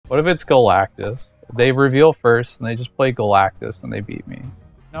What if it's Galactus? They reveal first and they just play Galactus and they beat me.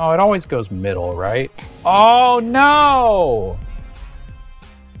 No, it always goes middle, right? Oh no!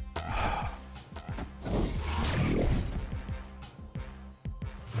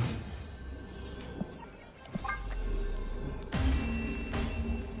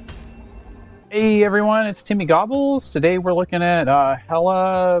 Hey everyone, it's Timmy Gobbles. Today we're looking at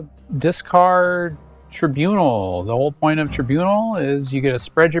Hela discard Tribunal. The whole point of Tribunal is you get to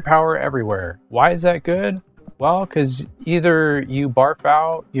spread your power everywhere. Why is that good? Well, because either you barf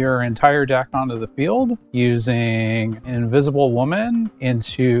out your entire deck onto the field using Invisible Woman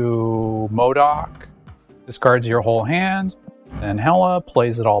into Modok, discards your whole hand, then Hela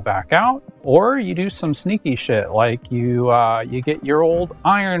plays it all back out, or you do some sneaky shit like you get your old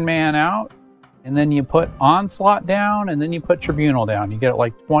Iron Man out, and then you put Onslaught down, and then you put Tribunal down. You get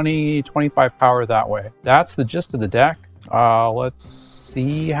like 20, 25 power that way. That's the gist of the deck. Let's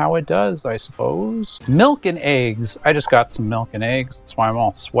see how it does, I suppose. Milk and eggs. I just got some milk and eggs. That's why I'm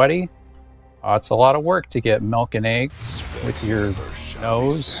all sweaty. It's a lot of work to get milk and eggs with your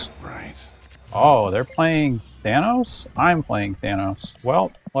nose. Oh, they're playing Thanos? I'm playing Thanos.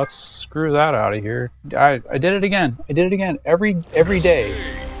 Well, let's screw that out of here. I did it again. I did it again. Every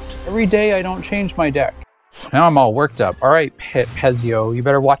day. Every day I don't change my deck. Now I'm all worked up. All right, Pezio, you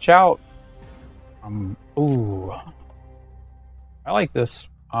better watch out. Ooh. I like this.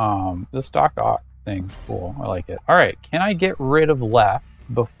 This Doc Ock thing. Cool. I like it. All right, can I get rid of left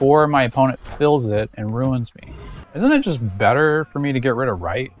before my opponent fills it and ruins me? Isn't it just better for me to get rid of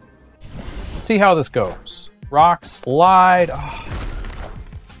right? Let's see how this goes. Rock slide.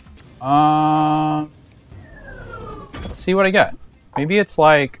 Oh. Let's see what I get. Maybe it's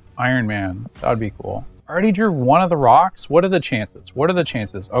like Iron Man. That would be cool. I already drew one of the rocks. What are the chances? What are the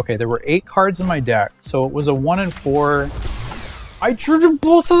chances? Okay, there were 8 cards in my deck, so it was a 1 in 4. I drew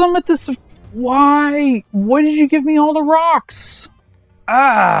both of them at this. Why? Why did you give me all the rocks?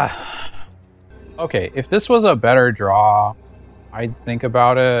 Okay, if this was a better draw, I'd think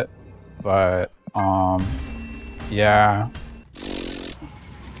about it. But, yeah.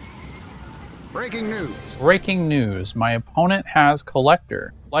 Breaking news. Breaking news. My opponent has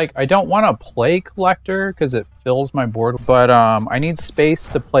Collector. Like, I don't want to play Collector because it fills my board, but I need space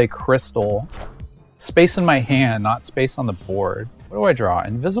to play Crystal. Space in my hand, not space on the board. What do I draw?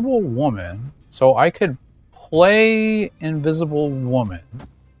 Invisible Woman. So I could play Invisible Woman.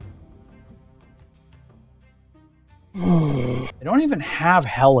 I don't even have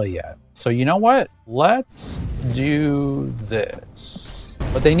Hela yet. So you know what? Let's do this.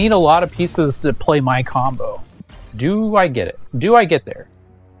 But they need a lot of pieces to play my combo. Do I get it? Do I get there?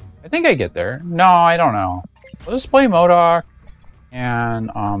 I think I get there. No, I don't know. We'll just play Modok. And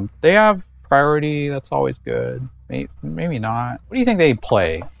they have priority. That's always good. Maybe not. What do you think they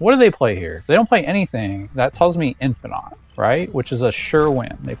play? What do they play here? If they don't play anything, that tells me Infinite, right? Which is a sure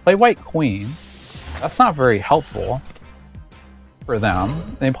win. They play White Queen. That's not very helpful for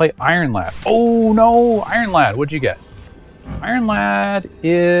them. They play Iron Lad. Oh no, Iron Lad. What'd you get? Iron Lad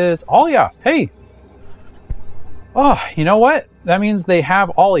is Alioth. Hey. Oh, you know what? That means they have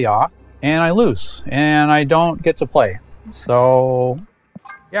Alioth and I lose and I don't get to play. So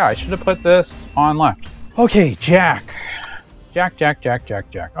yeah, I should have put this on left. Okay, Jack. Jack.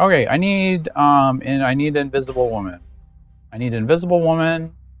 Okay, I need Invisible Woman. I need Invisible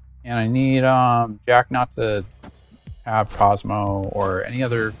Woman and I need Jack not to have Cosmo or any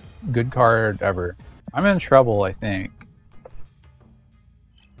other good card ever. I'm in trouble, I think.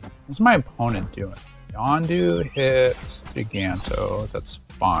 What's my opponent doing? Yondu hits Giganto. That's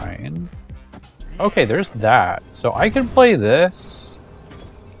fine. Okay, there's that. So I could play this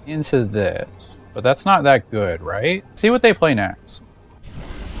into this. But that's not that good, right? See what they play next.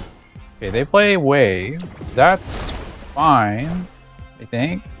 Okay, they play Wave. That's fine, I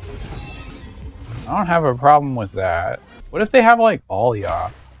think. I don't have a problem with that. What if they have like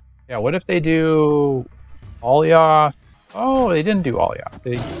Alioth? Yeah, what if they do Alioth? Oh, they didn't do Alioth.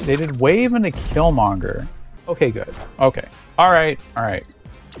 They did Wave into Killmonger. Okay, good. Okay. Alright.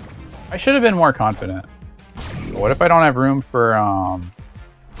 I should have been more confident. But what if I don't have room for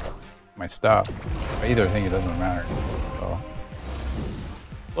my stuff? I either think it doesn't matter. So.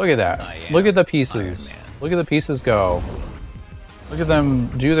 Look at that. Look at the pieces. Look at the pieces go. Look at them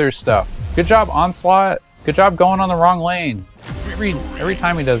do their stuff. Good job, Onslaught. Good job going on the wrong lane. Every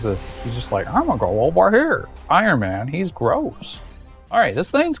time he does this, he's just like, I'm gonna go over here. Iron Man, he's gross. All right, this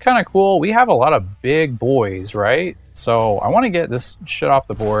thing's kind of cool. We have a lot of big boys, right? So I want to get this shit off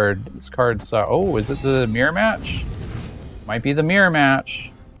the board. This card's, oh, is it the mirror match? Might be the mirror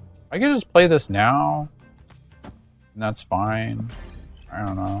match. I could just play this now, and that's fine. I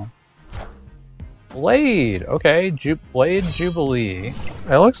don't know. Blade. Okay, Blade Jubilee.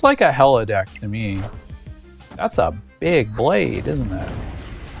 It looks like a Hela deck to me. That's a big blade, isn't it?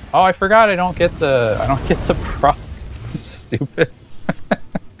 Oh, I forgot I don't get the proc. Stupid.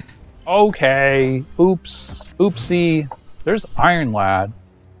 Okay. Oops. Oopsie. There's Iron Lad.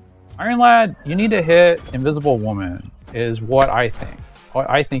 Iron Lad, you need to hit Invisible Woman, is what I think. What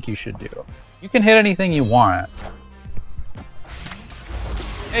I think you should do. You can hit anything you want.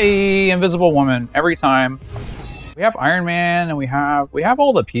 Hey, Invisible Woman, every time. We have Iron Man and we have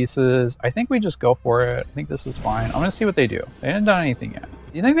all the pieces. I think we just go for it. I think this is fine. I'm gonna see what they do. They haven't done anything yet.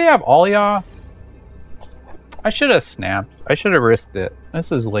 Do you think they have Alia? I should have snapped. I should have risked it.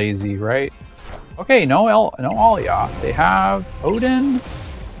 This is lazy, right? Okay, no Alia. They have Odin,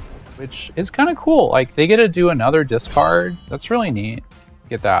 which is kind of cool. Like, they get to do another discard. That's really neat.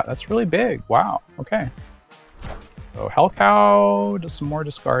 Get that. That's really big. Wow. Okay. So Hellcow, does some more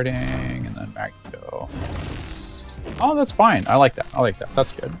discarding, and then Magneto. Oh, that's fine. I like that. I like that.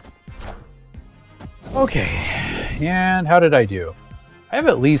 That's good. Okay. And how did I do? I have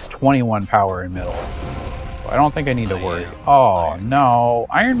at least 21 power in middle. So I don't think I need to worry. Oh, no.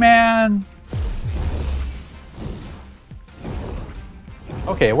 Iron Man.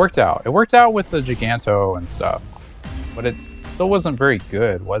 Okay, it worked out. It worked out with the Giganto and stuff. But it still wasn't very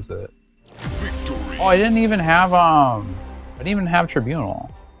good, was it? Oh, I didn't even have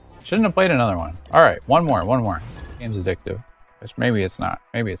Tribunal. Shouldn't have played another one. All right, one more. Game's addictive. Maybe it's not.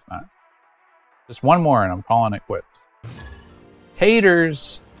 Maybe it's not. Just one more and I'm calling it quits.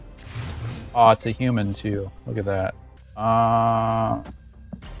 Taters. Oh, it's a human too. Look at that.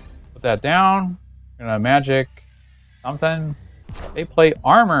 Put that down. Gonna magic something. They play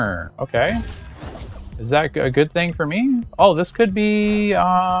armor. Okay. Is that a good thing for me? Oh, this could be, you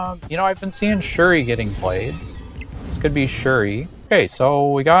know, I've been seeing Shuri getting played. This could be Shuri. Okay,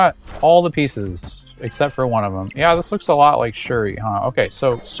 so we got all the pieces, except for one of them. Yeah, this looks a lot like Shuri, huh? Okay,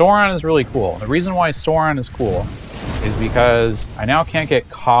 so Sauron is really cool. The reason why Sauron is cool is because I now can't get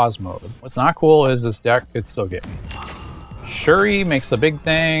Cosmode. What's not cool is this deck could still get me. Shuri makes a big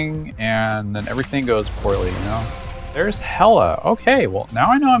thing, and then everything goes poorly, you know? There's Hela. Okay, well, now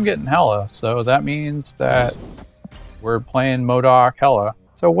I know I'm getting Hela, so that means that we're playing Modok Hela.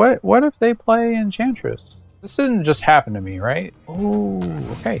 So what if they play Enchantress? This didn't just happen to me, right? Oh,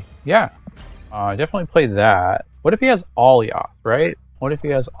 okay, yeah. Definitely play that. What if he has Alioth, right? What if he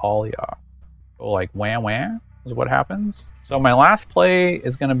has Alioth? So like wham wham is what happens. So my last play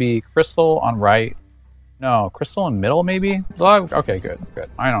is going to be Crystal on right. No, Crystal in middle maybe? Okay, good.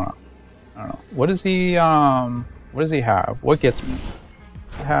 I don't know. What does he have? What gets me?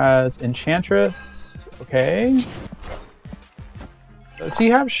 He has Enchantress. Okay. Does he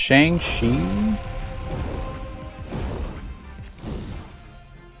have Shang-Chi?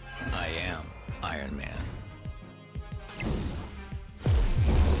 I am Iron Man.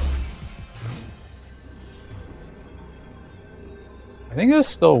 I think this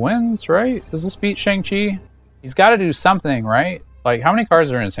still wins, right? Does this beat Shang-Chi? He's got to do something, right? Like, how many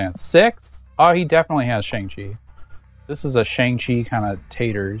cards are in his hand? 6? Oh, he definitely has Shang-Chi. This is a Shang-Chi kind of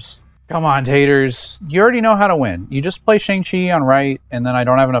taters. Come on, taters. You already know how to win. You just play Shang-Chi on right, and then I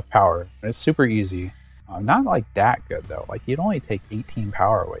don't have enough power. It's super easy. Not like that good, though. Like, you'd only take 18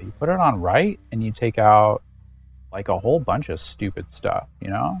 power away. You put it on right, and you take out, like, a whole bunch of stupid stuff, you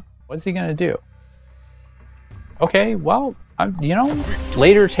know? What's he going to do? Okay, well, you know,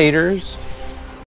 later taters.